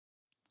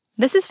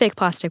This is Fake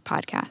Plastic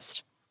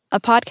Podcast, a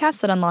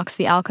podcast that unlocks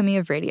the alchemy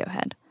of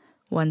Radiohead,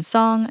 one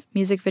song,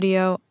 music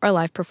video, or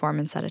live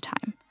performance at a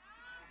time.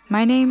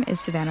 My name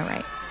is Savannah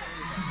Wright.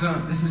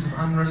 This is an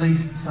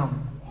unreleased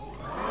song.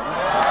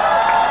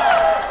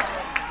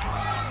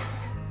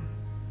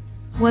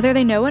 Whether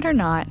they know it or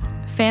not,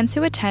 fans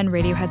who attend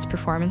Radiohead's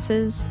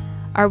performances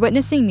are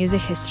witnessing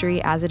music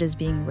history as it is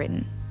being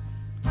written.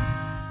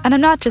 And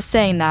I'm not just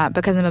saying that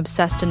because I'm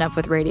obsessed enough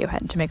with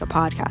Radiohead to make a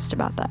podcast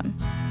about them.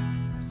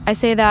 I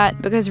say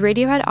that because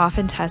Radiohead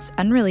often tests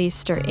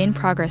unreleased or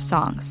in-progress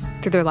songs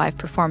through their live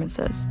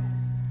performances.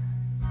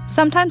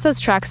 Sometimes those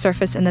tracks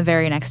surface in the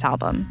very next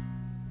album,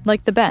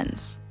 like The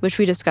Bends, which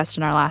we discussed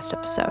in our last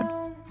episode.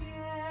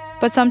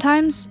 But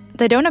sometimes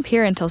they don't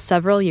appear until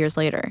several years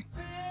later.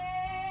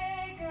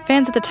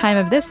 Fans at the time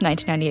of this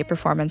 1998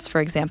 performance, for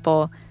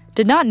example,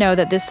 did not know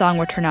that this song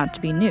would turn out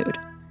to be Nude,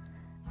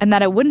 and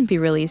that it wouldn't be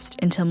released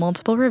until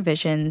multiple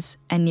revisions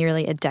and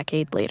nearly a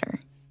decade later.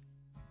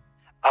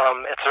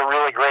 It's a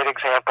really great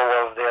example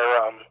of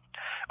their,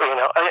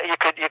 you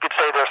could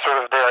say they're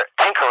sort of their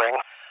tinkering.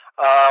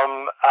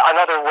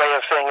 Another way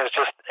of saying it is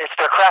just it's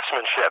their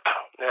craftsmanship.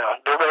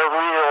 Their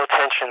real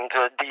attention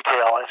to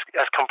detail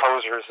as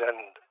composers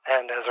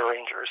and as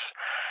arrangers.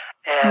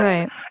 And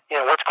right.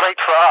 What's great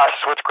for us,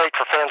 what's great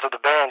for fans of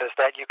the band, is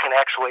that you can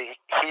actually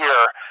hear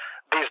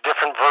these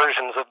different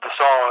versions of the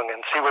song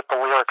and see what the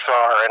lyrics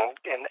are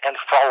and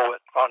follow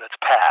it on its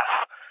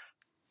path.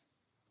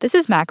 This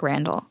is Mac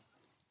Randall.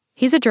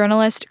 He's a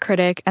journalist,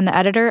 critic, and the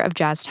editor of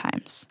Jazz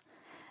Times.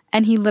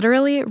 And he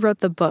literally wrote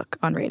the book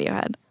on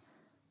Radiohead.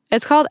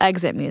 It's called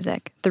Exit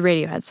Music, The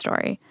Radiohead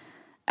Story,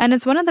 and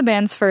it's one of the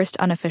band's first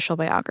unofficial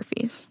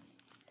biographies.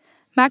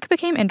 Mac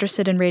became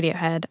interested in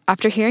Radiohead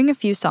after hearing a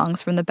few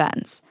songs from The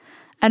Bends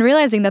and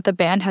realizing that the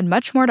band had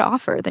much more to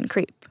offer than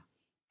Creep.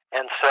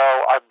 And so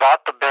I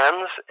bought The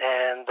Bends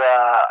and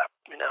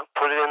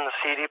put it in the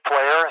CD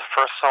player. The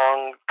first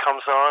song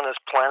comes on is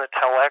Planet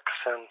Telex,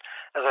 and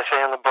as I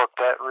say in the book,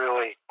 that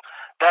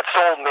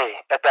sold me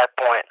at that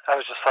point. I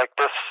was just like,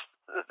 this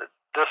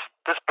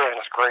band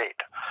is great.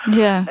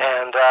 Yeah.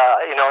 And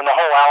and the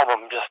whole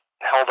album just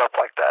held up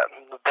like that.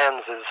 The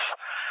Bends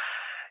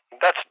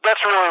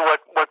that's really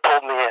what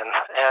pulled me in,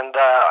 and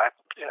I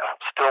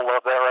still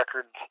love that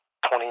record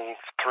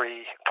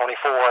 23,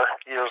 24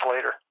 years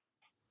later.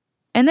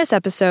 In this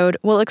episode,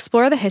 we'll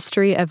explore the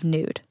history of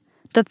Nude,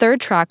 the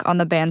third track on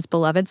the band's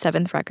beloved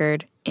seventh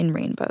record, In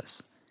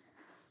Rainbows.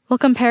 We'll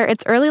compare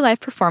its early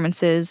live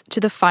performances to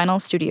the final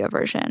studio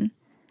version,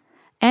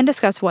 and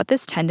discuss what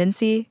this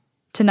tendency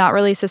to not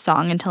release a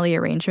song until the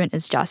arrangement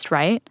is just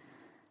right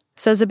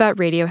says about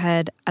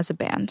Radiohead as a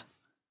band.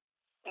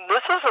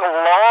 This is a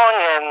long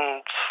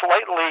and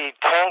slightly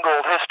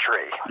tangled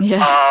history.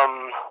 Yeah.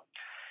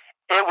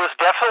 It was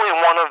definitely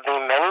one of the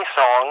many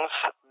songs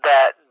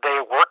that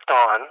they worked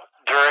on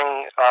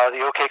during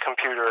the OK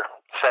Computer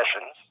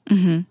sessions.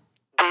 Mm-hmm.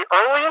 The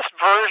earliest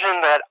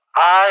version that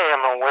I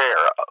am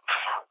aware of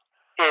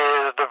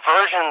is the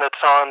version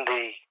that's on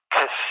the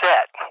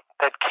cassette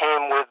that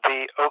came with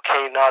the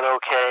OK Not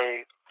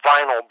OK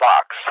vinyl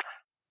box.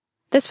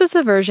 This was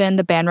the version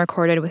the band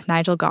recorded with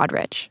Nigel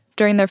Godrich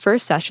during their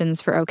first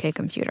sessions for OK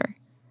Computer.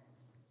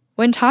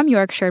 When Thom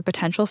Yorke shared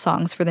potential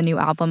songs for the new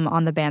album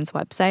on the band's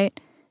website,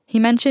 he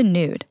mentioned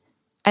Nude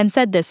and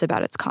said this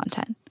about its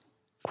content.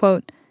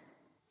 Quote,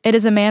 "It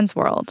is a man's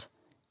world,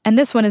 and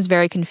this one is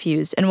very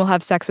confused and will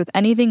have sex with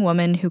anything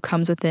woman who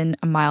comes within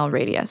a mile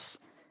radius,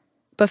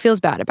 but feels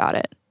bad about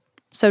it,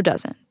 so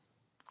doesn't."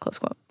 Close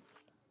quote.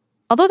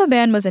 Although the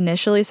band was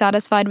initially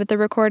satisfied with the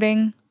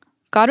recording,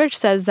 Godrich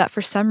says that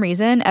for some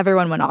reason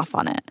everyone went off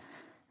on it,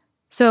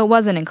 so it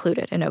wasn't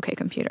included in OK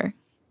Computer.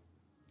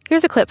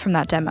 Here's a clip from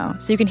that demo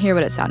so you can hear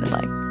what it sounded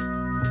like.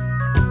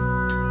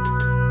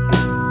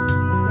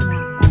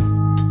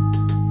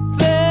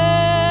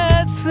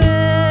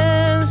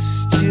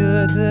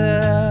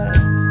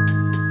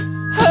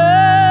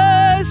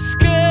 her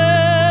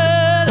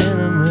skirt in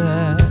a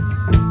mess.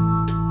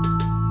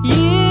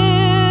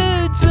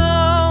 You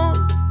don't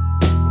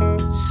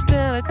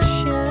stand a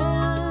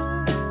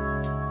chance.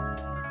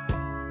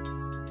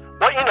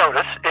 What you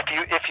notice, if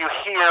you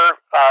hear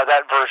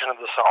that version of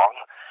the song,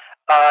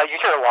 you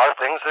hear a lot of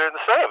things that are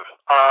the same.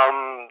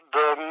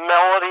 The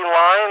melody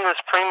line is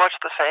pretty much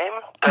the same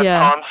that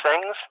Tom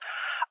sings.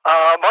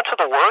 A bunch of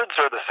the words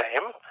are the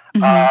same.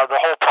 Mm-hmm. The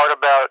whole part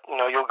about,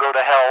 you'll go to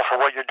hell for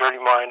what your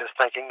dirty mind is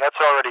thinking, that's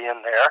already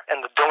in there.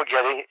 And the don't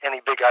get any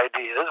big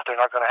ideas, they're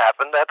not going to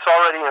happen, that's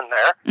already in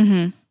there.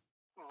 Mm-hmm.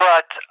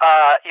 But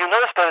you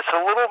notice that it's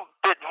a little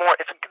bit more,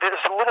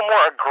 there's a little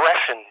more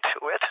aggression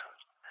to it.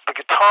 The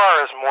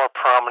guitar is more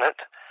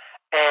prominent,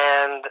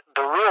 and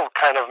the real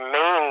kind of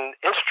main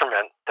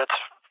instrument that's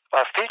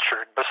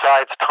featured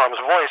besides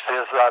Tom's voice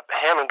is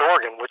Hammond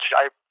organ, which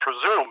I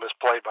presume is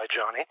played by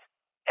Johnny.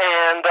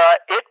 And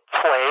it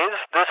plays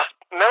this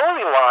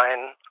melody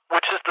line,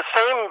 which is the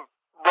same,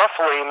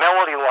 roughly,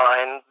 melody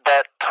line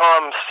that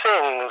Tom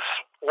sings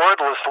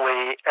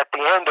wordlessly at the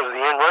end of the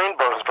In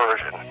Rainbows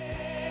version.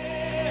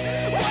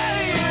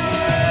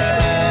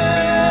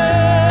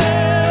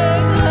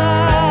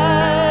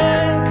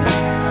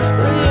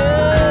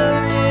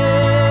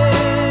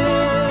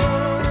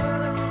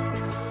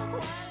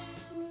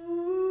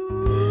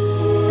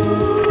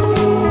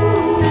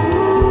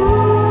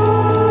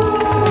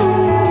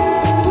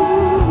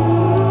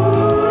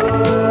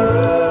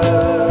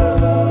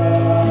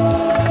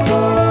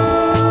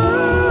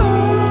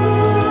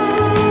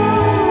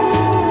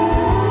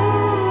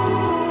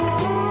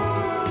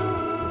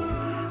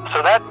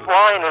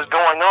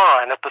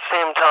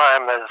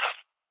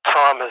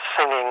 Tom is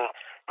singing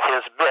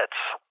his bits.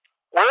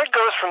 Where it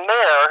goes from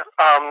there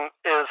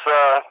is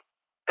a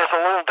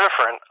little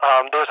different.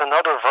 There's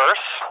another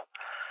verse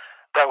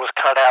that was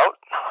cut out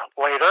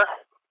later.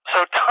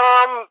 So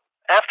Tom,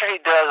 after he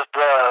does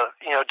the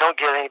don't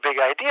get any big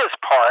ideas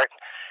part,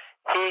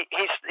 he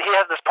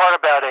has this part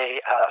about a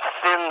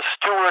thin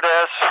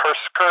stewardess, her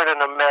skirt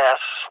in a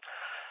mess.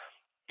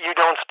 You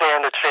don't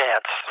stand a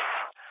chance.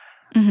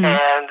 Mm-hmm.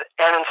 And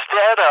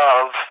instead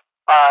of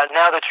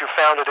now that you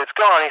found it, it's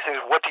gone, he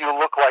says, what do you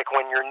look like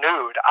when you're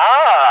nude?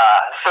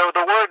 So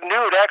the word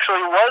nude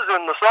actually was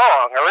in the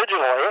song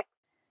originally.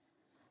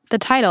 The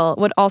title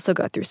would also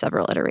go through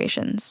several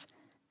iterations,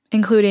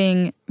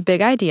 including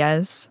big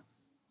ideas,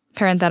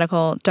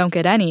 parenthetical, don't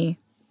get any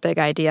big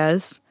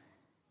ideas,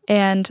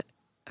 and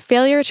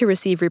failure to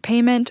receive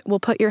repayment will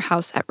put your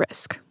house at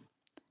risk,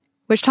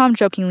 which Tom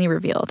jokingly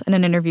revealed in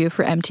an interview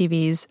for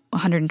MTV's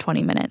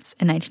 120 Minutes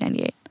in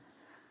 1998.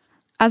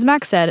 As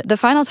Mac said, the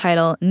final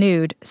title,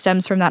 Nude,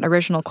 stems from that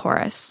original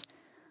chorus.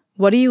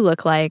 What do you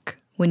look like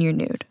when you're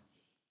nude?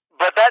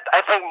 But that, I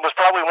think, was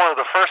probably one of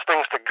the first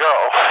things to go.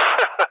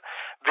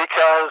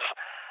 Because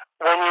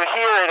when you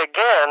hear it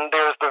again,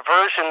 there's the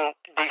version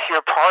you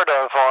hear part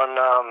of on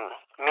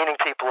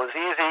Meeting People is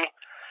Easy.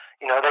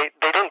 They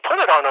didn't put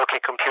it on OK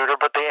Computer,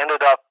 but they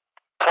ended up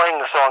playing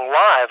the song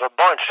live a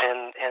bunch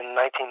in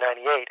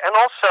 1998, and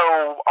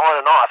also on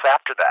and off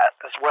after that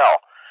as well.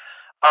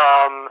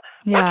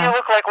 What do you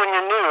look like when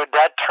you're nude?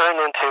 That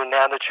turned into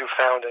now that you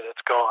found it,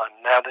 it's gone.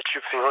 Now that you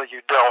feel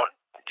you don't,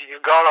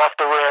 you've gone off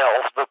the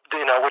rails. But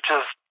which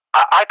is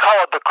I call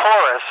it the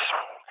chorus.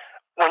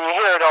 When you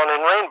hear it on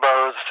In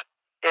Rainbows,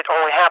 it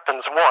only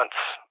happens once,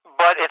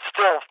 but it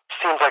still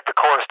seems like the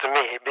chorus to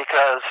me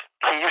because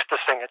he used to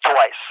sing it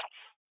twice.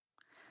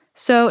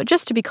 So,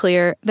 just to be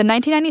clear, the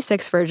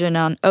 1996 version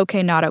on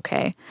OK Not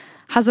OK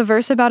has a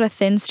verse about a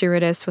thin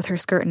stewardess with her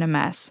skirt in a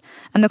mess,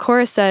 and the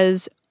chorus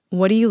says,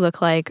 what do you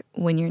look like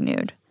when you're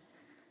nude?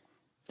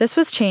 This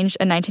was changed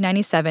in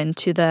 1997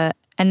 to the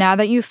and now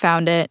that you've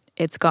found it,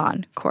 it's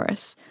gone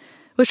chorus,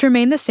 which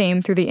remained the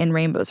same through the In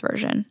Rainbows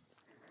version.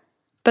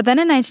 But then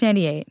in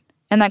 1998,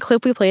 in that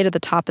clip we played at the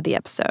top of the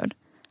episode,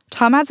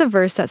 Tom adds a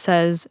verse that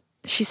says,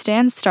 she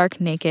stands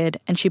stark naked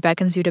and she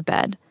beckons you to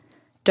bed.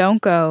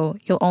 Don't go,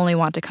 you'll only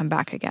want to come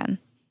back again.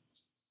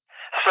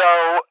 So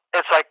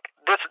it's like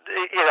this,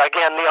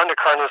 again, the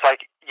undercurrent is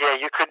like, yeah,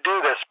 you could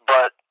do this,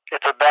 but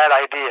it's a bad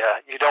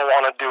idea. You don't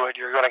want to do it.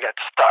 You're going to get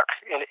stuck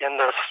in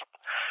this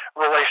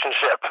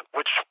relationship,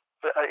 which,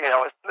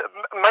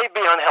 might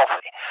be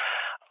unhealthy.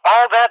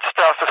 All that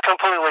stuff is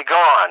completely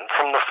gone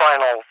from the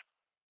final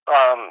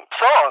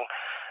song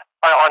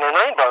on In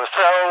Rainbow.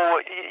 So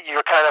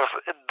you're kind of,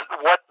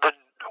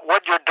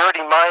 what your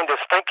dirty mind is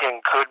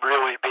thinking could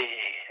really be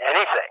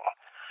anything,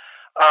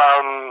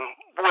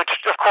 which,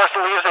 of course,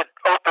 leaves it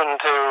open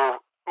to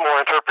more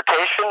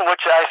interpretation,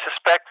 which I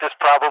suspect is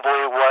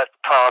probably what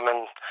Tom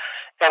and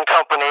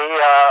company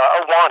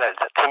wanted,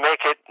 to make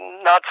it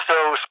not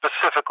so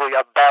specifically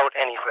about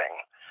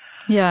anything.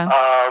 Yeah.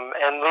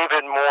 And leave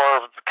it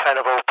more kind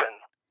of open.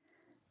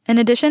 In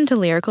addition to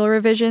lyrical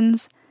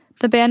revisions,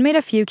 the band made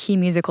a few key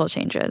musical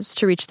changes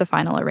to reach the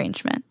final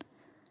arrangement.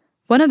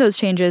 One of those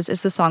changes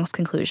is the song's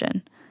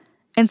conclusion.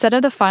 Instead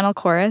of the final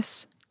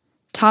chorus,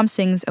 Tom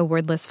sings a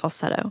wordless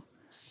falsetto.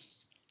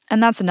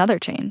 And that's another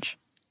change.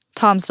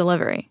 Tom's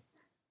delivery.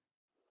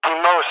 The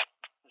most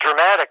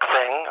dramatic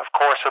thing, of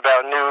course,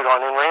 about Nude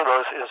on In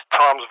Rainbows is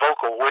Tom's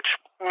vocal, which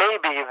may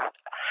be,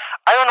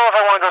 I don't know if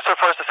I want to go so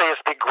far as to say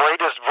it's the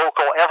greatest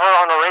vocal ever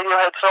on a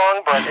Radiohead song,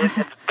 but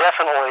it's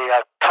definitely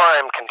a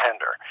prime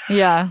contender.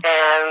 Yeah.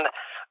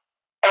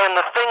 And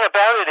the thing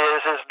about it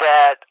is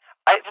that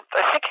I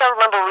think I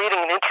remember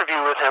reading an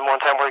interview with him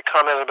one time where he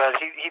commented about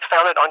he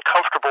found it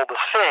uncomfortable to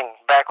sing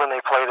back when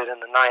they played it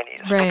in the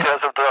 90s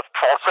because of the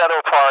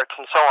falsetto parts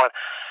and so on.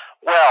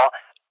 Well,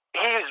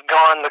 he's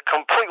gone the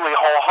completely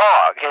whole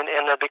hog, and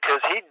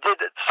because he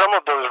did some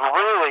of those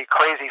really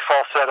crazy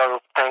falsetto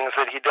things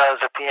that he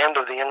does at the end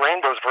of the In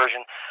Rainbows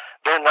version.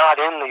 They're not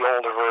in the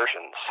older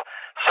versions.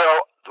 So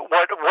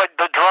what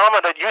the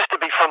drama that used to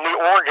be from the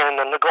organ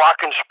and the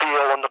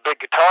glockenspiel and the big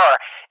guitar,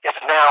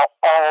 it's now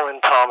all in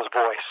Tom's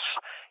voice.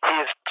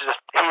 He's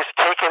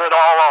taking it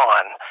all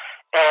on,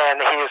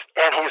 and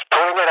he's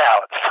putting it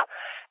out.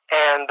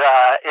 And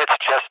it's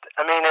just,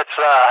 it's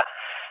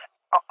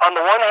on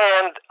the one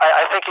hand,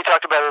 I think he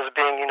talked about it as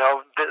being,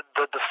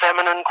 the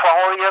feminine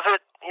quality of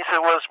it. He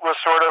said was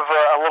sort of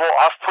a little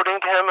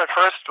off-putting to him at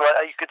first.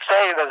 You could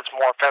say that it's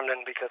more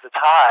feminine because it's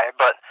high,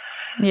 but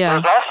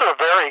there's also a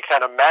very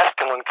kind of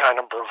masculine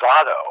kind of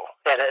bravado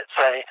in it.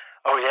 Say,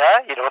 oh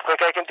yeah, you don't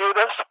think I can do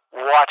this?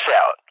 Watch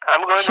out.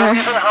 I'm going to go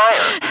even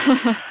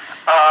higher.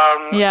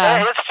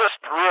 It's just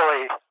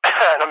really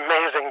an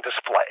amazing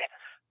display.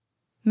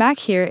 Mac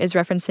here is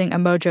referencing a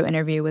Mojo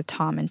interview with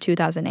Tom in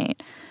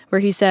 2008,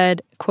 where he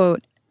said,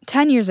 quote,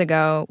 10 years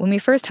ago, when we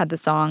first had the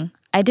song,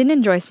 I didn't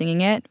enjoy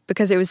singing it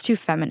because it was too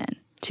feminine,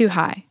 too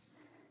high.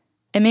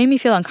 It made me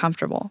feel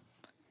uncomfortable.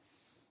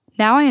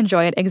 Now I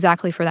enjoy it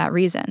exactly for that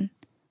reason,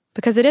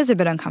 because it is a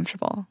bit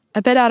uncomfortable,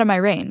 a bit out of my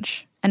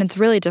range, and it's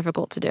really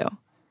difficult to do.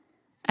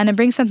 And it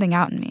brings something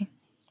out in me."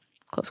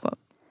 Close quote.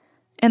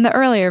 In the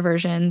earlier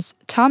versions,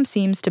 Tom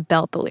seems to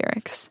belt the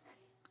lyrics.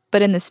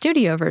 But in the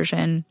studio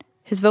version,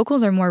 his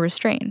vocals are more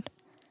restrained.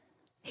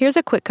 Here's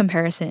a quick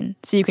comparison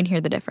so you can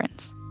hear the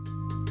difference.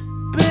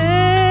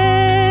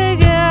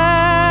 Big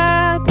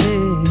ideas,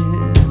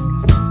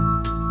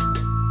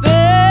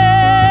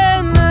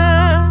 they're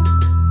not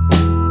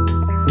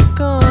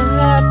gonna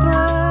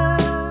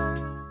happen.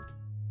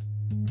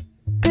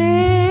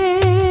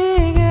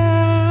 Big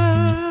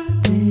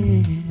ideas,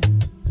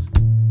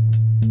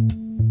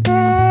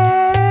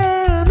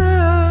 they're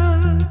not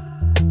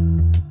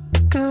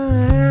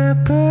gonna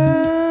happen.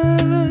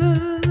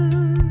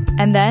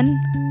 And then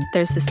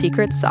there's the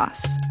secret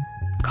sauce,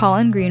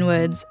 Colin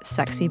Greenwood's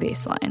sexy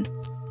bass line.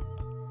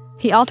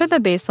 He altered the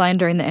bass line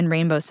during the In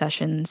Rainbow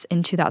sessions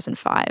in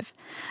 2005,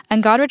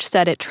 and Godrich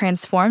said it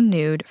transformed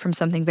Nude from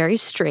something very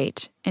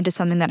straight into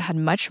something that had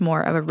much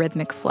more of a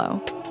rhythmic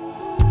flow.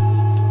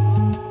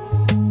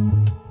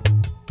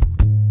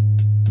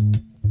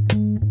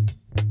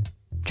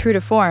 True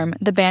to form,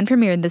 the band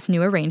premiered this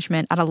new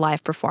arrangement at a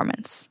live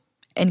performance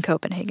in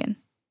Copenhagen.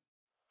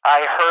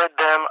 I heard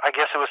them, I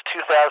guess it was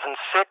 2006.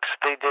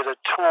 They did a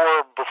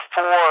tour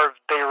before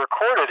they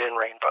recorded In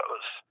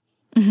Rainbows.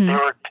 Mm-hmm.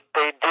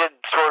 They did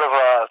sort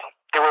of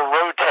they were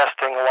road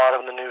testing a lot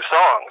of the new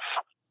songs.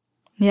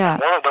 Yeah.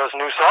 One of those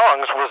new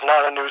songs was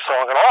not a new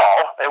song at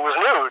all. It was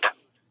Nude.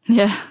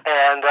 Yeah.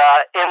 And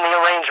in the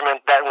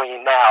arrangement that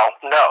we now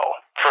know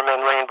from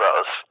In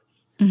Rainbows.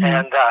 Mm-hmm.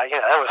 And,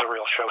 that was a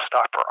real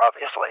showstopper,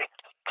 obviously.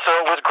 So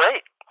it was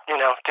great,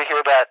 to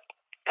hear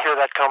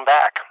that come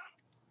back.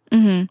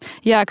 Mm-hmm.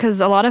 Yeah,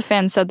 because a lot of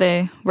fans said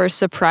they were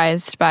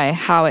surprised by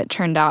how it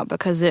turned out,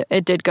 because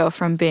it did go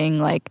from being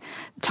like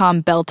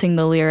Tom belting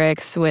the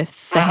lyrics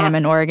with the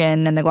Hammond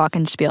organ and the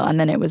glockenspiel, and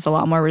then it was a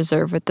lot more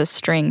reserved with the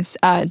strings.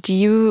 Do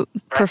you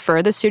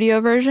prefer the studio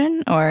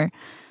version, or?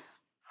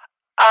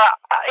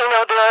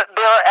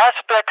 There are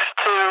aspects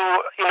to,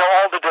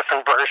 all the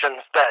different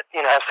versions that,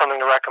 have something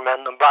to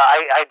recommend them. But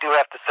I do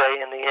have to say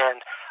in the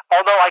end,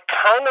 although I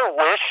kind of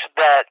wish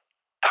that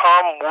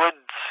Tom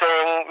would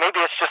sing, maybe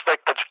it's just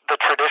like the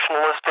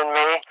traditionalist in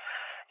me,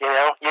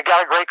 you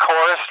got a great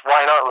chorus,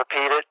 why not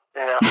repeat it,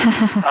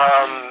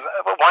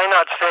 but why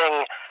not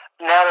sing,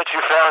 now that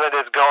you found it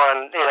is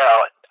gone,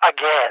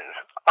 again.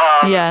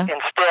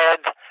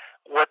 Instead,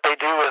 what they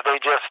do is they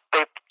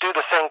do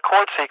the same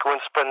chord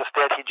sequence, but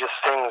instead he just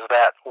sings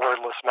that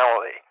wordless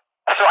melody.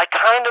 So I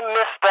kind of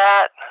miss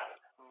that,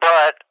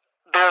 but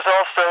there's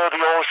also the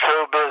old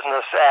show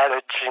business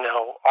adage,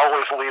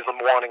 always leave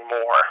them wanting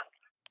more.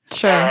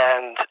 Sure.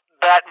 And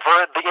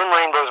the In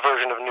Rainbows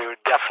version of Nude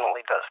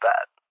definitely does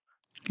that.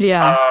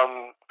 Yeah.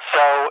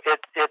 So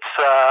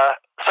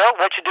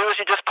what you do is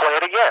you just play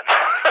it again.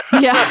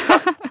 Yeah.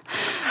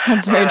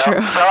 That's very true.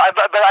 So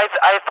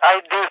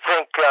I do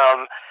think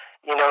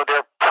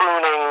their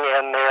pruning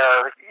and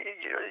their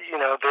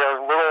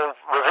little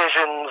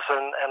revisions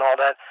and all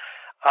that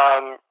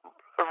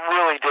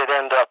really did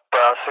end up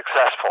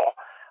successful.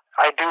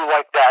 I do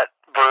like that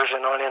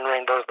version on In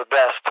Rainbows the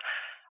best.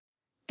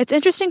 It's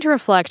interesting to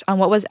reflect on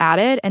what was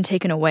added and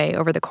taken away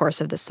over the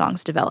course of this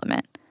song's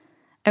development,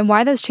 and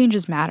why those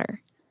changes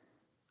matter.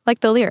 Like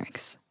the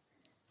lyrics.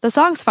 The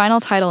song's final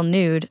title,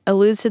 Nude,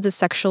 alludes to the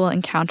sexual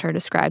encounter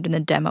described in the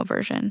demo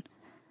version,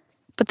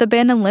 but the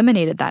band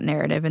eliminated that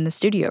narrative in the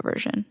studio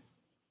version.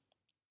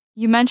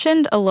 You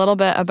mentioned a little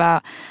bit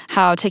about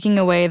how taking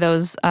away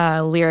those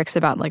lyrics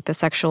about like the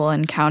sexual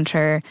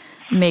encounter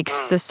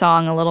makes the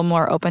song a little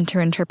more open to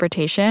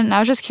interpretation. And I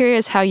was just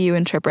curious how you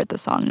interpret the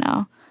song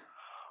now.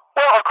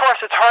 Well, of course,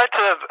 it's hard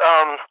to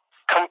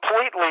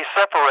completely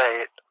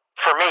separate,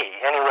 for me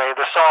anyway,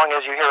 the song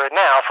as you hear it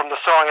now from the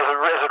song as it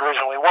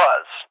originally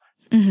was.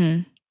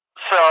 Mm-hmm.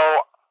 So,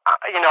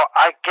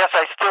 I guess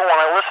when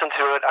I listen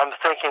to it, I'm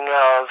thinking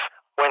of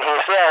when he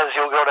says,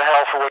 "You'll go to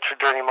hell for what your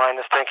dirty mind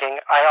is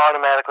thinking," I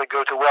automatically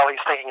go to, well,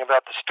 he's thinking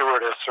about the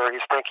stewardess, or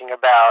he's thinking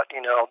about,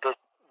 the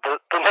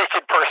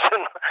naked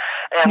person,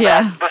 and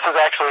that this is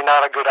actually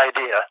not a good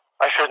idea.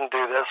 I shouldn't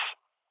do this.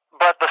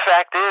 But the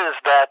fact is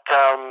that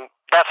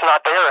that's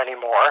not there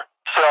anymore.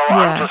 So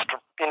I'm just,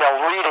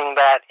 reading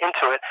that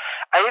into it.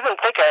 I even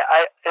think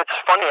it's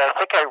funny,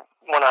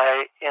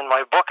 in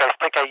my book, I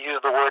think I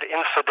used the word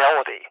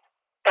infidelity.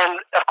 And,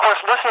 of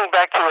course, listening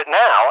back to it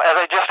now, as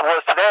I just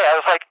was today, I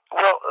was like,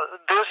 well,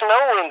 there's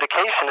no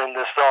indication in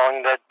this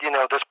song that,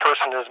 this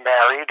person is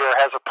married or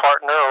has a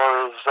partner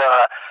or is,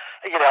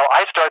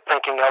 I start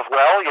thinking of,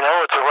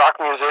 it's a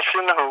rock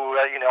musician who,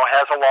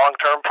 has a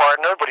long-term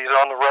partner, but he's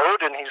on the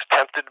road and he's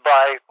tempted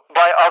by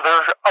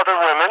other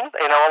women,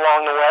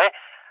 along the way.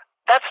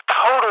 That's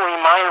totally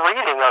my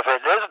reading of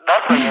it. There's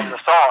nothing in the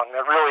song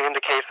that really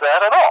indicates that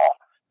at all.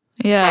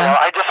 Yeah.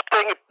 I just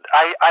think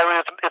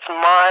it's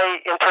my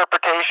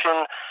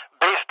interpretation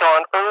based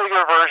on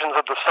earlier versions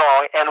of the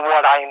song and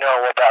what I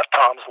know about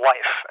Tom's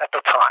life at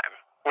the time,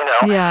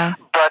 Yeah.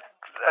 But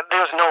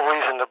there's no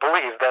reason to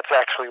believe that's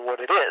actually what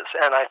it is.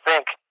 And I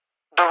think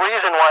the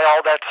reason why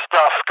all that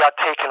stuff got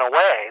taken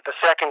away, the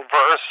second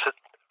verse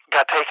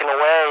got taken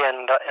away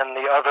and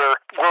the other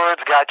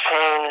words got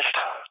changed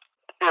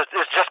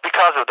is just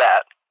because of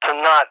that, to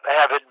not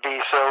have it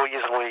be so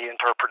easily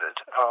interpreted.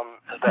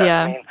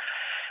 Yeah. I mean,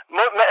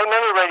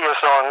 many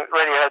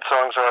Radiohead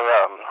songs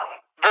are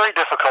very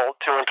difficult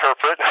to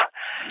interpret.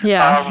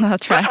 Yeah,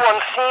 that's right. This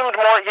one seemed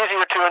more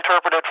easier to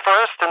interpret at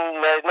first, and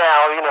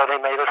now, they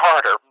made it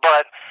harder.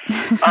 But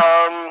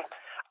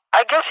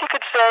I guess you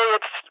could say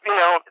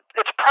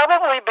it's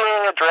probably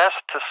being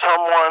addressed to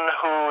someone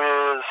who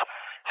is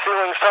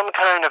feeling some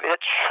kind of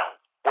itch,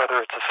 whether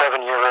it's a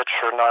 7-year itch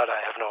or not,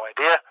 I have no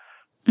idea.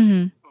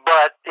 Mm-hmm.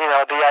 But,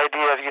 the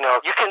idea of,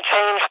 you can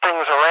change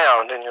things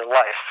around in your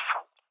life.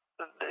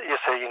 You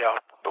say,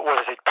 what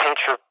is it, paint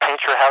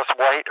your house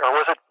white? Or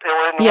was it,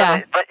 Yeah.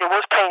 It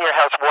was paint your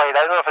house white.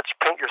 I don't know if it's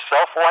paint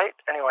yourself white.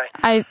 Anyway.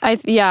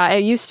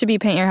 It used to be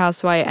paint your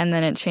house white, and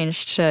then it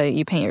changed to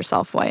you paint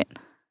yourself white.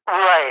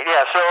 Right,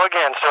 yeah. So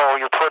again,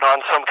 you put on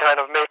some kind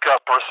of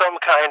makeup or some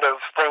kind of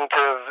thing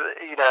to,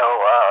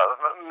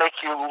 make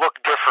you look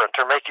different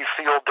or make you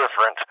feel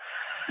different.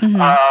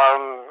 Mm-hmm.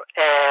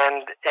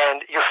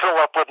 And you fill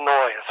up with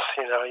noise.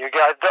 You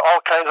got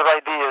all kinds of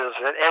ideas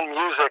and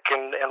music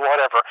and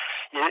whatever.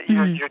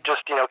 You're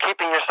just,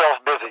 keeping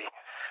yourself busy,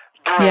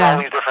 doing all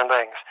these different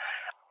things.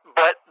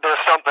 But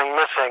there's something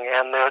missing,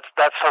 and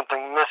that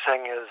something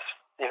missing is,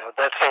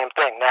 that same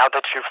thing. Now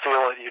that you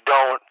feel it, you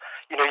don't.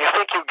 You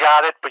think you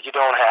got it, but you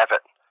don't have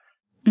it.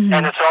 Mm-hmm.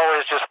 And it's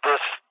always just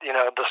this,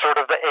 the sort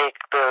of the ache,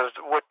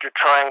 what you're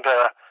trying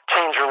to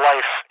change your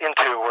life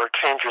into or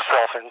change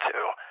yourself into.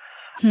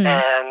 Hmm.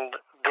 And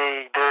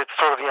the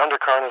sort of the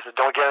undercurrent is that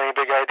don't get any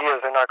big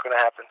ideas, they're not going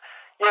to happen.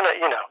 You're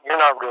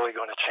not really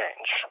going to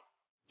change.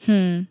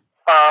 Hmm.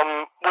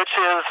 Which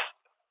is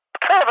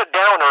kind of a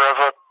downer of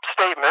a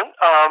statement,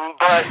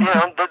 but,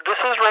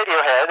 this is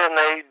Radiohead, and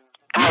they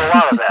do a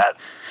lot of that.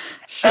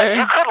 Sure. And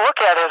you could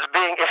look at it as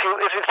being, if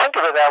you think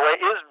of it that way,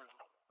 is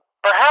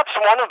perhaps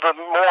one of the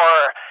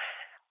more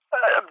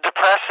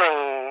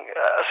depressing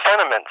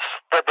sentiments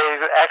that they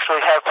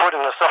actually have put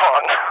in the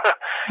song.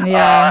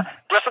 Yeah.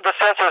 Just in the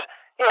sense of,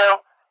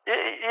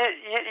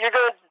 you're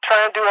going to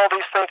try and do all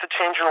these things to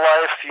change your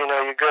life. You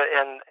go,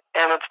 and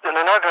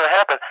they're not going to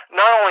happen.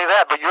 Not only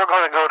that, but you're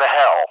going to go to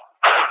hell.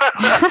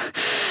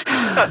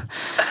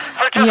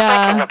 For just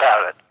thinking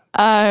about it.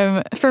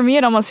 For me,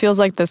 it almost feels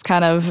like this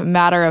kind of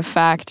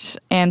matter-of-fact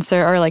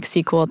answer or like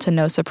sequel to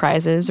No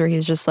Surprises, where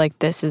he's just like,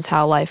 this is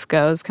how life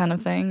goes kind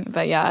of thing.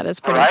 But yeah, it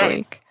is pretty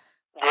bleak.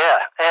 Yeah,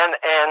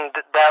 and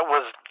that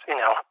was,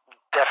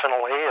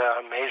 definitely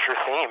a major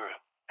theme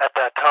at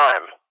that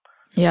time.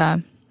 Yeah,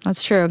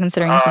 that's true,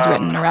 considering this is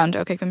written around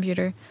OK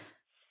Computer.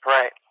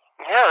 Right.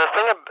 Yeah, the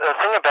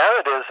thing about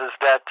it is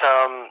that,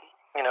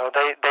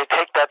 they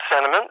take that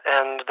sentiment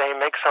and they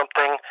make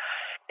something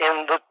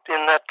in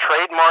that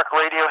trademark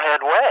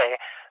Radiohead way.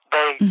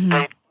 They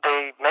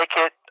make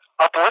it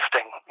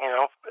uplifting.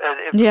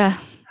 Yeah.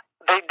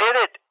 They did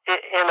it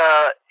in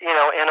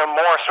a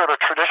more sort of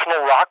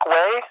traditional rock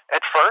way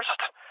at first,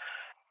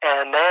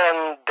 and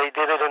then they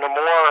did it in a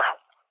more,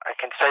 I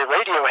can say,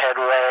 Radiohead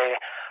way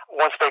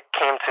once they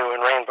came to In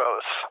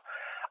Rainbows.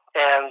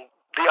 And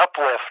the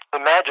uplift, the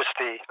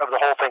majesty of the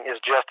whole thing is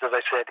just, as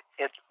I said,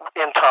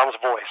 in Tom's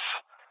voice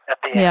at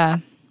the end. Yeah,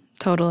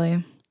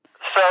 totally.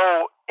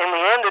 So in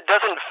the end, it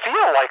doesn't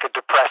feel like a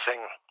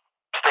depressing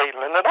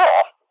statement at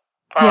all.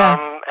 Yeah.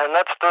 And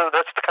that's the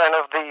kind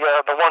of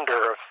the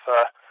wonder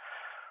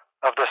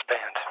of this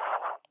band.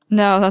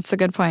 No, that's a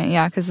good point.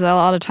 Yeah, because a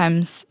lot of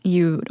times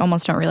you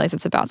almost don't realize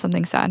it's about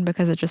something sad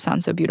because it just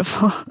sounds so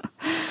beautiful.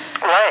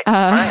 Right.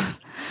 Right.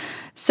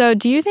 So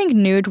do you think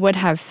Nude would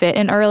have fit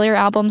in earlier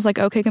albums like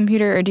OK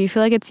Computer, or do you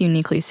feel like it's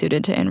uniquely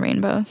suited to In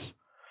Rainbows?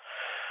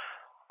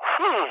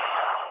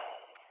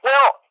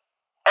 Well,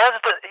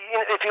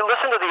 if you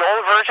listen to the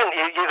old version,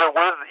 either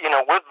with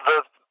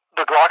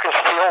the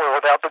glockenspiel or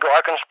without the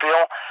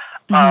glockenspiel,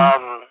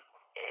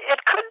 it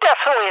could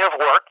definitely have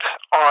worked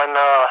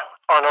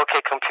on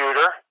OK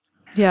Computer.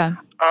 Yeah.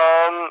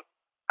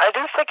 I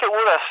do think it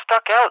would have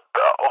stuck out,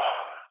 though.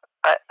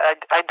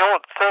 I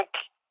don't think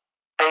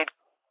they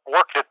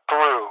worked it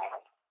through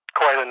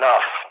quite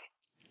enough.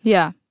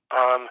 Yeah.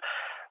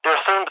 There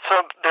seem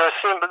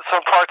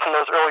some parts in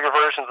those earlier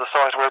versions of the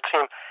songs where it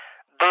seemed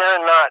they're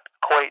not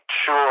quite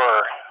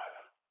sure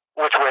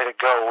which way to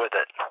go with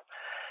it.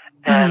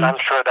 And I'm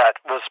sure that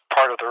was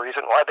part of the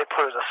reason why they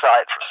put it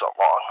aside for so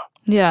long.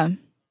 Yeah.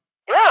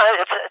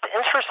 Yeah, it's an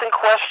interesting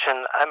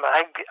question.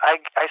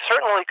 I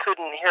certainly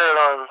couldn't hear it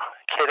on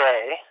Kid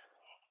A.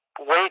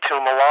 Way too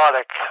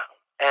melodic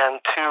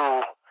and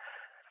too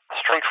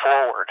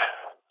straightforward.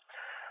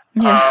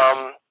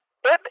 Yeah.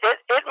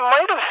 It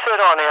might have fit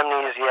on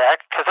Amnesiac,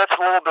 because that's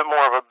a little bit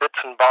more of a bits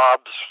and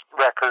bobs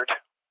record.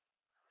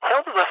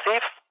 Hail to the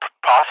Thief,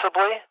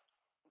 possibly.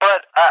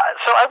 But,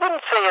 so I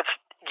wouldn't say it's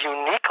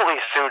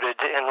uniquely suited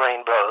In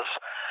Rainbows.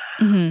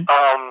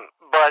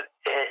 But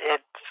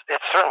it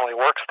certainly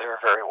works there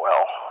very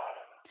well.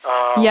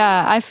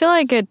 Yeah, I feel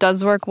like it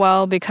does work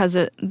well because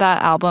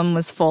that album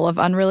was full of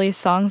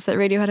unreleased songs that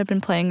Radiohead had been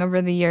playing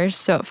over the years,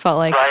 so it felt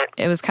like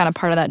it was kind of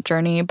part of that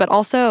journey. But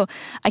also,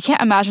 I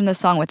can't imagine this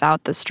song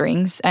without the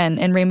strings,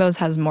 and Rainbows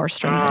has more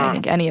strings than I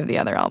think any of the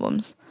other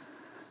albums.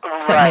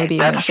 So maybe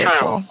Moonshaped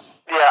Pool.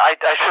 Yeah,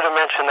 I should have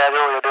mentioned that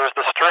earlier. There's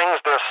the strings,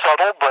 they're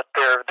subtle, but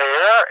they're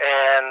there,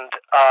 and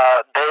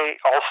they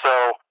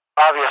also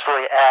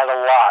obviously add a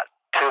lot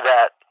to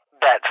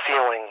that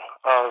feeling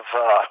of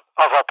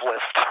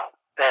uplift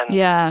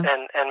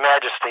and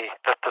majesty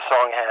that the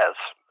song has.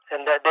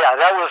 And that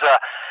was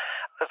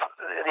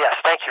yes,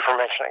 thank you for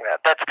mentioning that.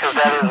 That's because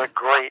that is a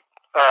great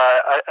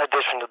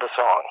addition to the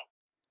song.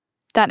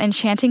 That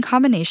enchanting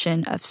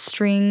combination of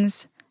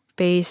strings,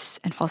 bass,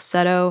 and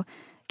falsetto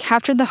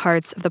captured the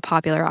hearts of the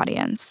popular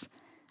audience,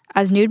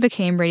 as Nude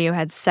became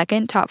Radiohead's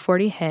second top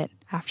 40 hit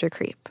after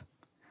Creep.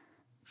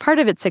 Part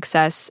of its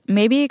success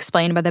may be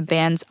explained by the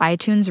band's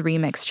iTunes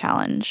Remix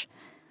Challenge.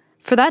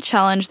 For that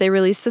challenge, they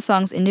released the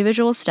song's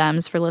individual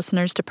stems for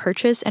listeners to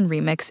purchase and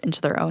remix into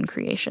their own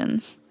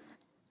creations.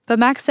 But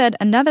Max said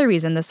another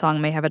reason the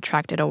song may have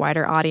attracted a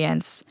wider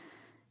audience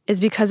is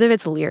because of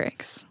its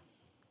lyrics.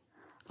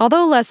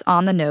 Although less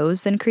on the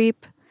nose than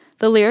Creep,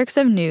 the lyrics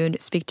of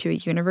Nude speak to a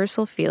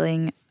universal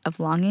feeling of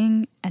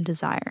longing and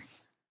desire.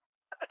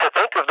 To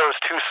think of those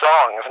two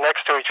songs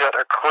next to each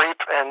other,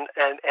 Creep and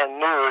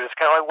Nude, it's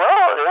kind of like,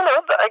 well,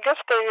 I guess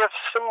they have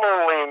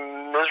similarly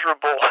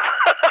miserable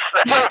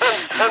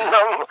sentiments in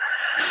them,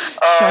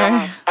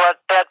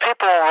 but that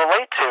people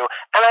relate to.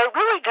 And I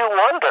really do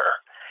wonder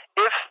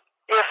if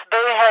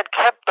they had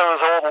kept those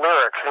old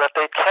lyrics and if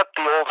they'd kept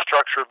the old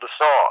structure of the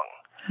song.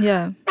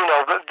 Yeah.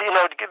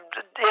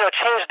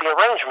 Changed the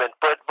arrangement,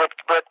 but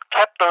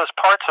kept those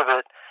parts of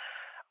it.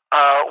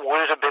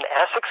 Would it have been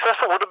as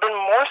successful? Would it have been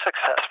more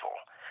successful?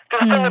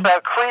 The thing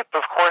about Creep,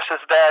 of course,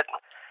 is that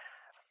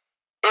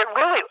it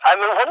really,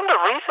 one of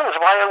the reasons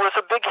why it was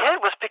a big hit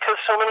was because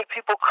so many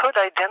people could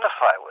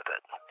identify with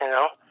it,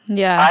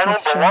 Yeah, I don't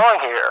belong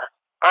here.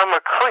 I'm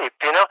a creep,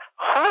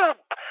 Who,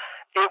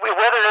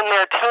 whether in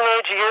their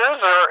teenage years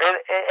or in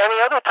any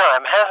other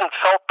time, hasn't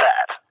felt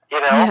that,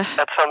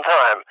 at some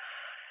time.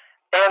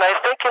 And I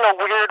think in a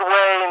weird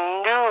way,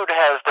 Nude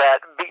has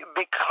that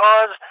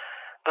because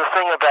the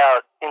thing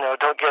about,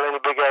 don't get any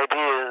big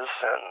ideas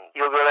and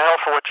you'll go to hell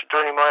for what your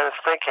dirty mind is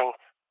thinking.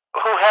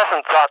 Who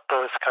hasn't thought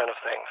those kind of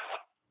things,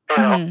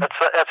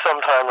 at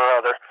some time or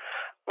other?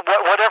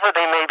 Whatever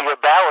they may be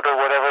about or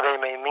whatever they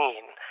may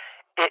mean,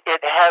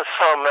 it has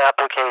some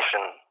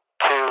application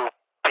to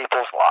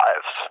people's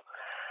lives.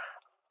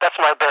 That's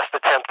my best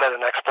attempt at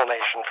an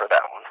explanation for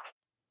that one.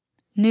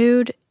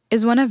 Nude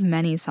is one of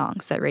many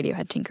songs that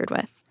Radiohead tinkered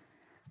with.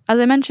 As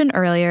I mentioned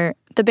earlier,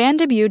 the band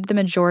debuted the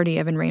majority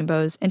of In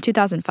Rainbows in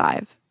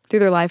 2005 through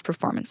their live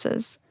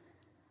performances.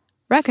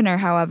 Reckoner,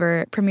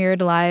 however,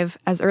 premiered live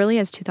as early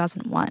as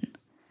 2001.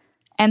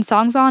 And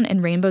songs on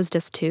In Rainbows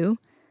Disc 2,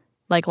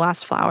 like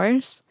Last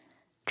Flowers,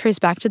 trace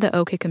back to the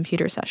OK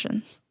Computer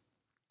sessions.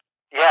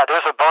 Yeah,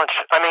 there's a bunch.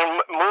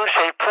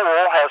 Moonshaped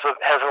Pool has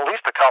at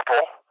least a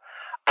couple.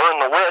 Burn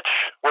the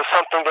Witch was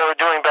something they were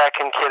doing back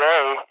in Kid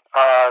A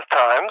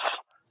times.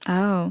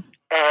 Oh.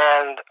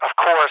 And, of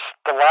course,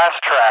 the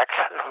last track,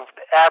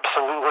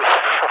 absolutely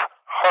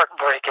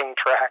heartbreaking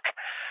track.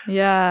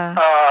 Yeah.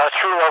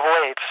 True Love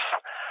Waits.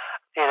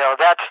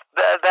 That's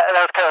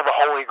kind of the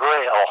holy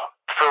grail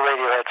for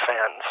Radiohead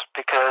fans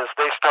because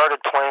they started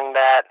playing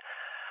that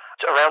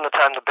around the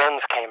time the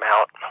Bends came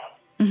out.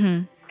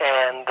 Mm-hmm.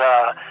 And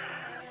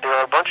there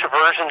are a bunch of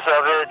versions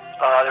of it.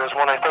 There was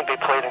one I think they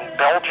played in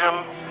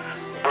Belgium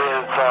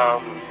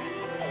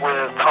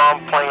with Tom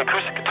playing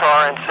acoustic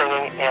guitar and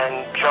singing,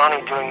 and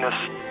Johnny doing this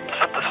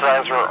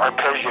synthesizer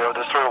arpeggio,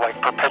 this sort of like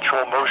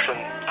perpetual motion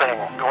thing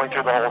going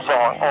through the whole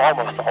song, or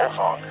almost the whole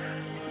song.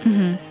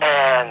 Mm-hmm.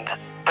 And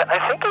I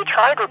think they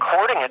tried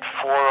recording it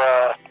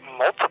for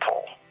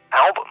multiple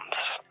albums.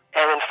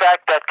 And in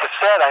fact, that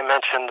cassette I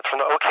mentioned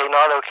from the OK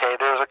Not OK,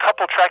 there's a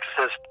couple tracks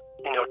that says,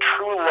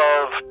 True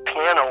Love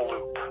piano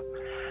loop,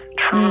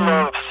 True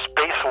Love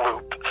space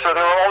loop. So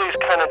there were all these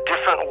kind of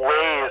different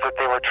ways that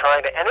they were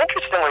trying to, and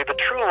interestingly, the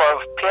True Love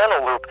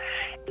piano loop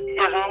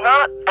is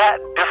not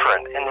that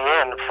different in the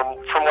end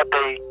from what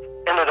they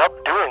ended up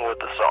doing with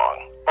the song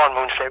on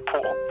Moonshaped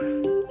Pool.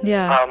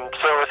 Yeah.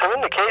 So it's an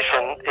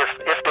indication,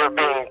 if they're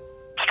being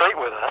straight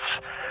with us,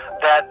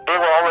 that they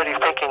were already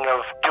thinking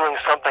of doing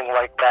something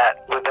like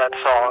that with that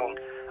song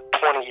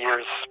 20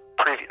 years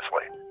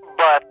previously.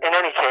 But in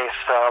any case,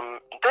 there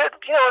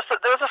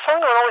was a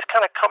song that would always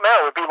kind of come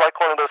out. It would be like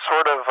one of those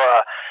sort of,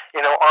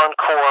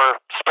 encore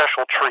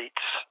special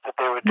treats that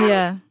they would do.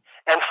 Yeah.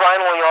 And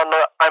finally, on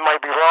the I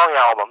Might Be Wrong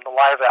album, the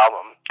live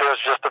album, there's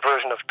just a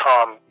version of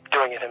Tom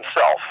doing it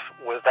himself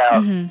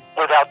without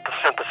the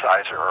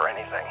synthesizer or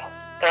anything.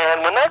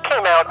 And when that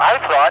came out, I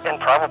thought, and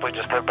probably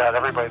just about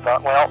everybody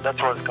thought, well, that's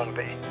what it's going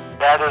to be.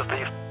 That is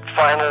the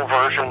final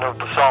version of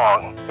the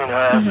song,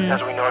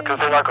 as we know it, because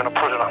they're not going to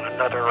put it on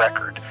another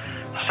record.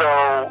 So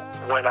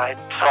when I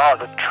saw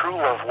that True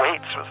Love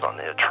Waits was on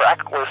the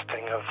track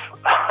listing of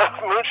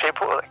Moonshaped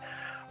Pool,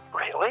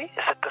 really?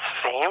 Is it the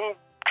same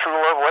True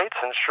Love Waits?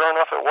 And sure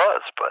enough it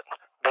was, but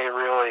they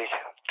really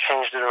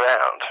changed it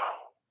around.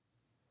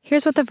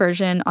 Here's what the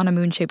version on A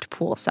Moon-Shaped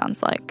Pool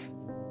sounds like.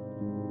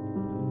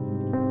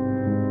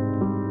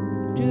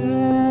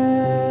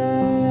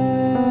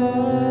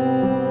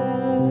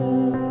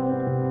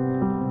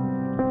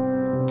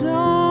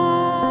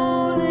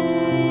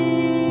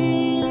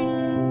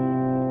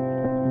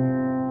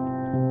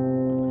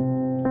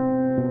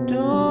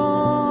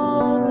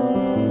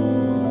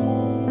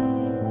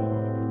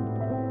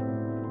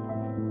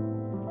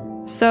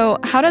 So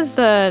how does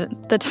the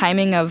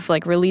timing of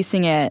like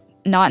releasing it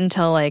not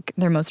until like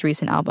their most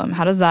recent album,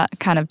 how does that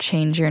kind of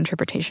change your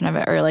interpretation of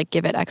it or like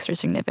give it extra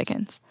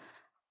significance?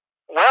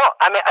 Well,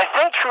 I mean, I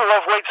think True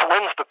Love Waits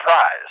wins the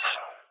prize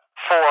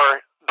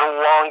for the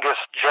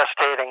longest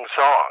gestating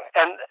song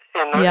and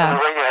in the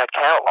Radiohead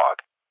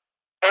catalog.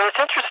 And it's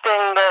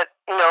interesting that,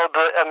 you know,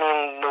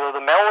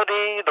 the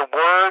melody, the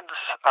words,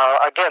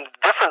 again,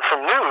 different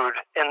from Nude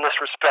in this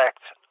respect.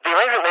 The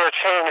arrangement may have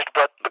changed,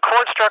 but the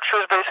chord structure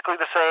is basically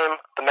the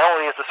same, the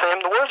melody is the same,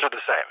 the words are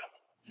the same.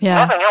 Yeah.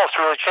 Nothing else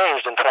really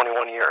changed in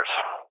 21 years.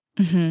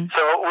 Mm-hmm.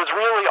 So it was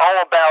really all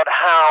about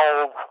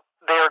how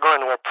they are going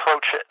to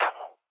approach it.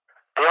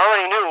 They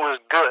already knew it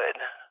was good,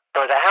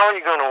 but how are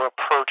you going to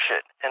approach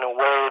it in a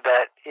way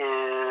that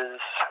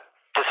is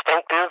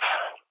distinctive,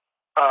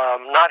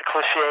 not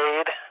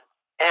cliched,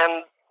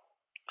 and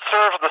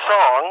serves the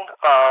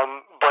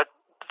song, but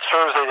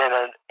serves it in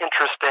an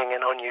interesting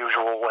and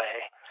unusual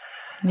way.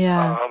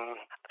 Yeah.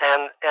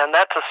 And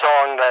that's a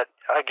song that,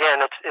 again,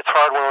 it's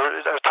hard when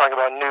I was talking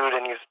about Nude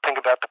and you think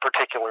about the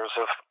particulars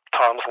of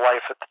Tom's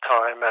life at the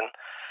time and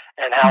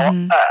how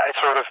I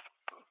sort of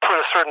put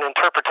a certain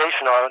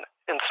interpretation on it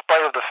in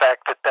spite of the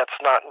fact that that's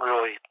not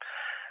really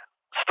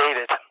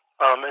stated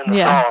in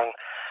the song.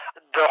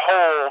 The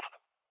whole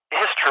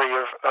history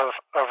of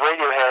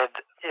Radiohead,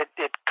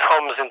 it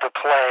comes into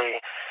play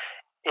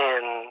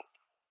in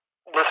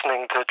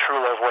listening to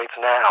True Love Waits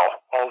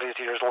now, all these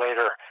years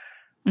later.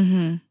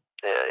 Mm-hmm.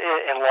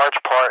 In large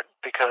part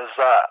because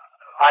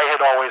I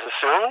had always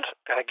assumed,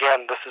 and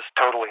again, this is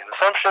totally an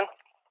assumption,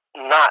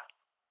 not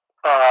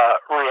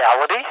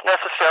reality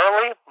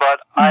necessarily,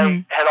 but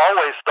I had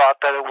always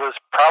thought that it was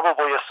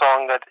probably a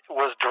song that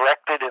was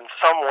directed in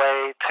some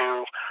way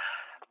to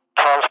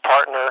Tom's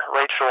partner,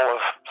 Rachel,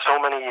 of so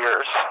many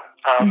years.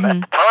 At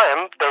the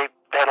time, they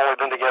had only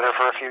been together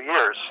for a few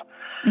years.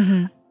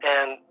 Mm-hmm.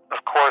 And, of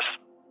course,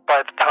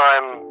 by the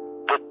time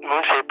the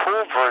Moon-Shaped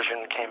Pool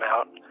version came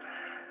out,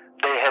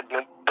 they had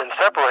been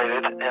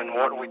separated, and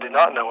what we did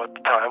not know at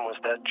the time was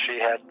that she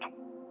had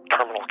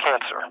terminal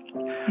cancer.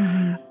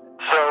 Mm-hmm.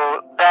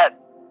 So that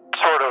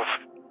sort of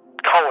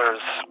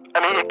colors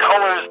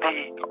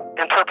the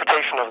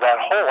interpretation of that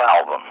whole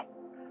album.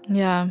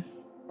 Yeah.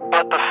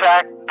 But the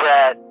fact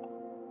that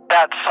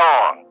that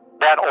song,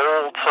 that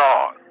old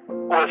song,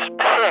 was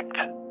picked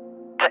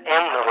to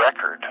end the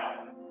record.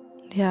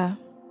 Yeah.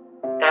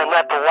 And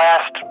that the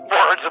last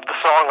words of the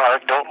song are,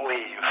 "Don't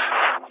leave."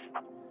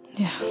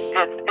 Yeah.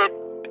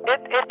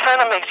 It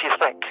kind of makes you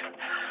think.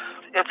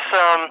 It's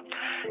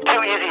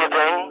too easy a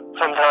thing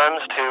sometimes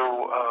to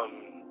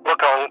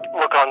look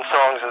on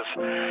songs as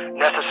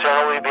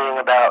necessarily being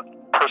about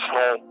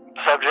personal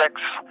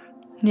subjects.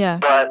 Yeah.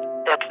 But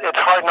it's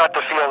hard not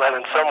to feel that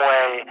in some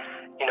way,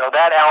 you know,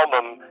 that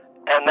album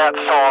and that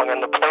song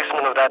and the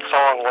placement of that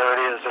song where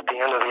it is at the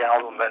end of the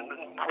album, and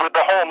with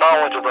the whole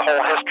knowledge of the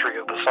whole history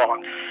of the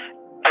song,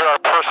 there are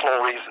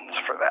personal reasons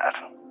for that.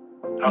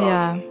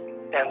 Yeah.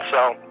 And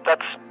so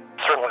that's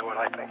certainly what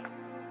I think.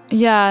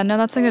 Yeah, no,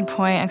 that's a good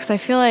point, because I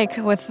feel like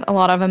with a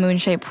lot of A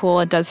Moon-Shaped Pool,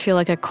 it does feel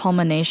like a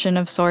culmination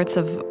of sorts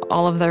of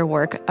all of their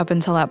work up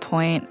until that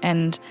point.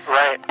 And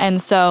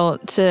so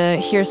to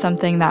hear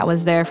something that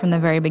was there from the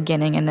very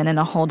beginning and then in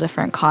a whole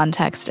different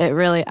context, it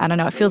really, I don't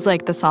know, it feels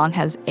like the song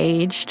has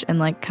aged in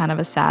like kind of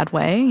a sad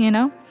way, you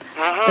know?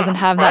 It doesn't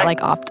have that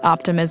like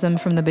optimism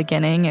from the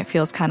beginning. It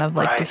feels kind of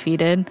like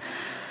defeated.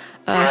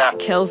 It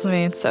kills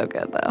me. It's so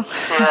good though.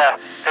 Yeah,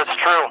 it's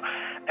true.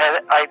 And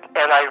I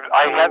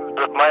had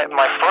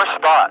my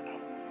first thought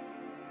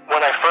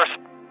when I first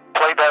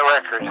played that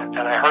record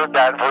and I heard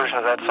that version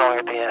of that song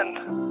at the end.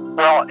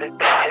 Well,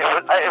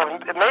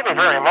 it made me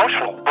very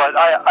emotional, but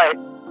I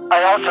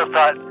also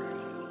thought,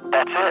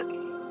 that's it.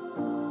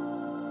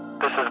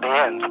 This is the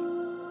end.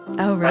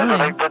 Oh,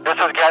 really? This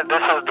is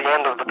the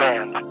end of the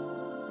band.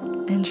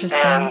 Interesting.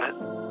 And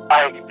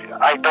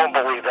I don't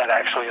believe that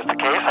actually is the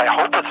case. I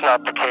hope it's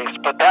not the case,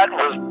 but that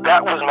was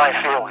my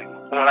feeling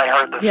when I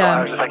heard this song.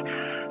 I was just like,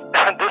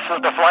 this is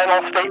the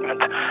final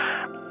statement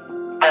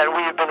that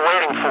we've been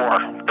waiting for,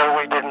 though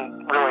we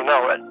didn't really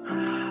know it.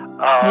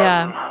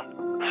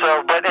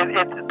 So, but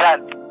that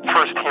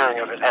first hearing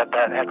of it had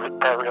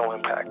that real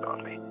impact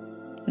on me.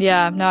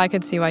 Yeah, no, I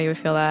could see why you would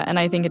feel that, and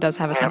I think it does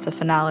have a sense of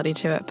finality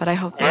to it. But I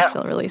hope they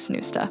still release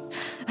new stuff.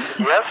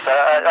 Yes,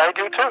 I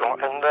do too,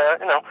 and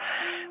you know,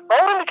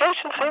 all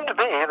indications seem to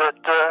be that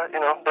you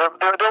know there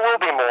will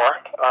be more.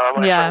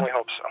 And I certainly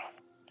hope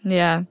so.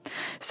 Yeah.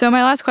 So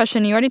my last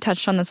question, you already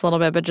touched on this a little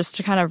bit, but just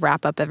to kind of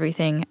wrap up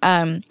everything,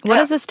 what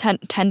does this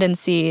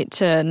tendency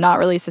to not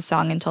release a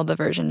song until the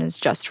version is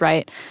just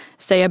right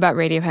say about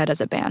Radiohead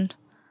as a band?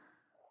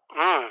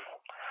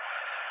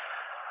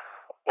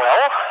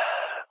 Well,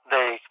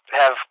 they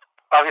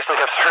obviously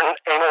have certain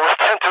anal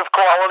retentive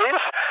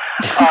qualities,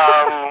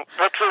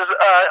 which is,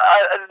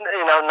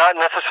 not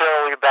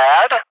necessarily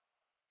bad.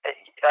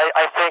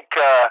 I think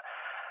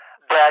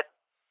that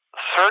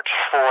search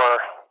for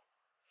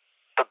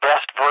the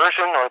best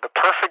version or the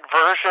perfect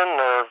version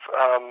is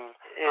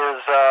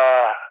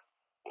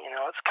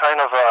it's kind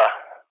of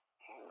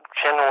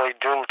generally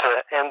doomed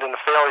to end in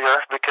failure,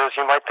 because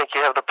you might think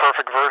you have the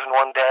perfect version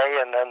one day,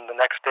 and then the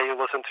next day you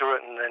listen to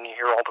it and then you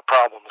hear all the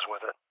problems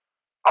with it.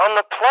 On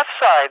the plus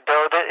side,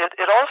 though,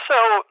 it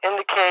also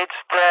indicates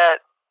that,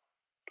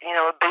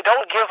 they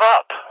don't give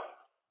up.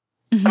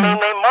 Mm-hmm. I mean,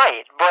 they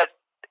might, but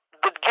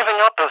the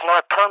giving up is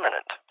not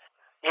permanent.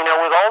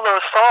 With all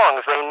those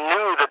songs, they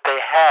knew that they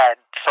had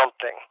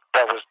something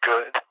that was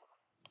good.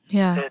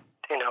 Yeah. It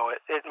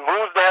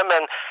moved them,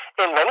 and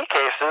in many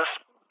cases,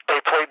 they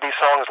played these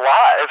songs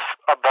live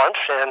a bunch,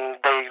 and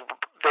they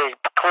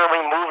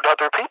clearly moved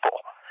other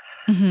people.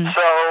 Mm-hmm.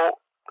 So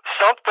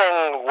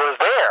something was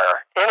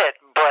there in it,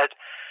 but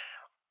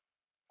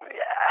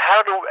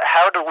how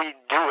do we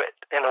do it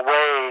in a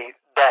way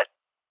that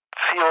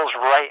feels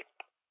right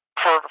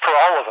for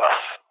all of us?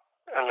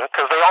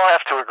 Because they all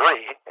have to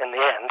agree in the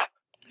end.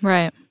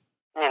 Right.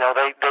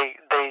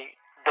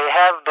 They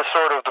have the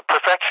sort of the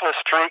perfectionist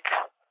streak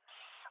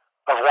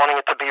of wanting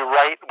it to be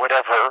right,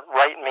 whatever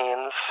right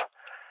means.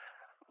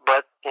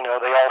 But they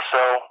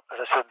also, as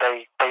I said,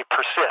 they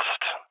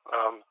persist.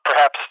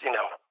 Perhaps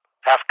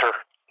after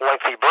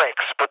lengthy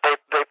breaks, but they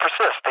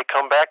persist. They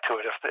come back to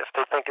it. If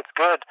they think it's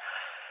good,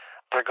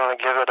 they're going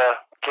to give it a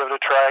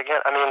try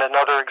again. I mean,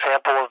 another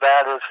example of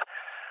that is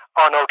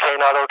on OK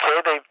Not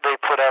OK. They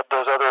put out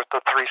the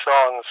 3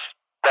 songs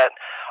that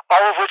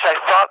all of which I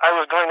thought I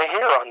was going to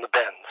hear on the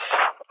Bends.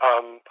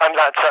 I'm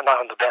not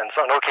on the Bends,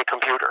 on OK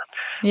Computer.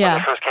 Yeah. When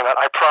they first came out,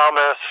 I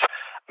Promise,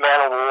 Man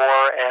of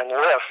War, and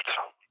Lift.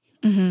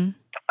 Mm-hmm.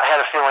 I had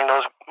a feeling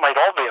those might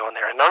all be on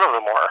there, and none of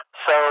them are.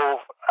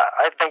 So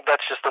I think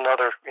that's just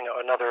another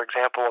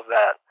example of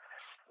that.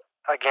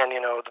 Again,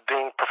 the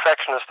being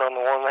perfectionist on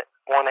the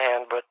one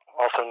hand, but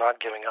also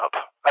not giving up.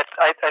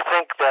 I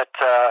think that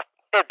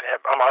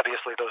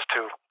obviously those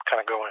two kind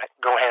of go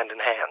hand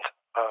in hand.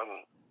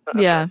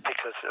 Yeah.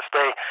 Because if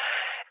they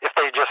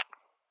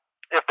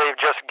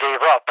just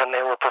gave up and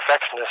they were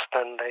perfectionists,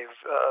 then they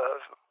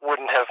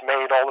wouldn't have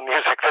made all the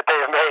music that they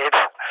have made.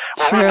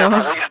 Or wouldn't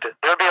have released it.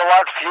 There'd be a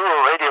lot fewer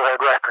Radiohead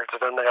records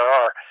than there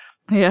are.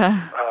 Yeah.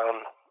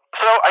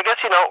 So I guess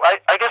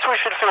I guess we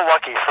should feel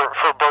lucky for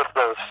both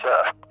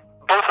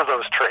of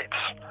those traits.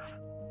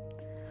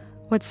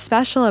 What's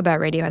special about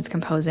Radiohead's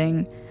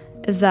composing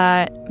is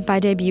that by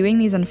debuting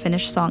these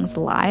unfinished songs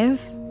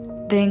live,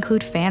 they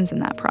include fans in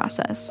that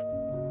process.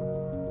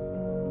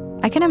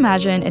 I can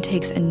imagine it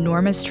takes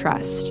enormous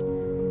trust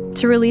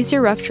to release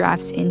your rough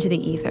drafts into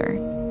the ether,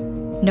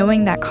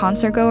 knowing that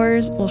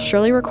concertgoers will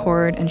surely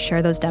record and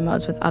share those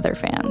demos with other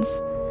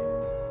fans,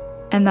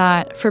 and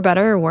that, for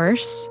better or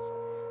worse,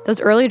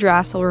 those early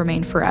drafts will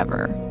remain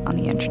forever on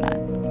the internet.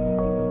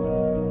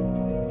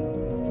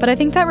 But I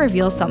think that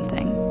reveals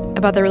something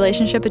about the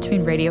relationship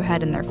between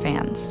Radiohead and their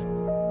fans.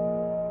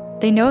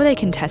 They know they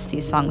can test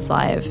these songs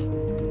live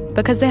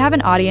because they have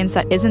an audience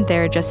that isn't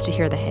there just to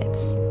hear the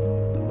hits,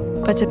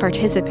 but to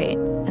participate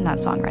in that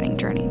songwriting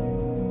journey.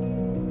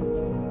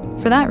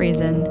 For that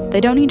reason, they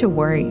don't need to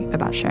worry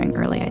about sharing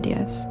early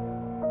ideas.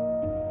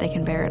 They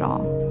can bear it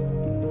all.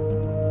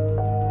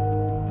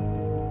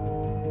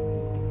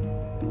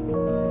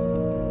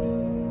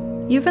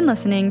 You've been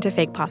listening to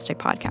Fake Plastic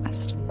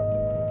Podcast.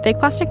 Fake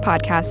Plastic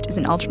Podcast is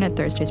an alternate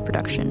Thursdays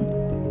production,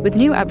 with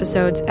new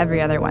episodes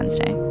every other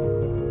Wednesday.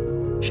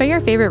 Share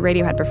your favorite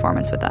Radiohead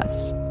performance with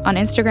us on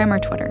Instagram or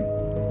Twitter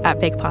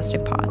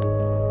 @FakePlasticPod.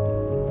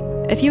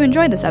 If you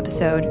enjoyed this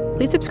episode,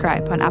 please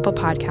subscribe on Apple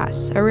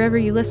Podcasts or wherever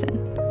you listen.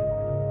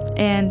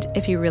 And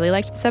if you really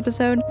liked this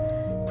episode,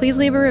 please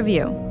leave a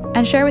review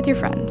and share with your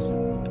friends,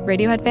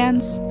 Radiohead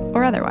fans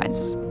or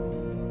otherwise.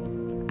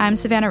 I'm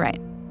Savannah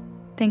Wright.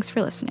 Thanks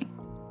for listening.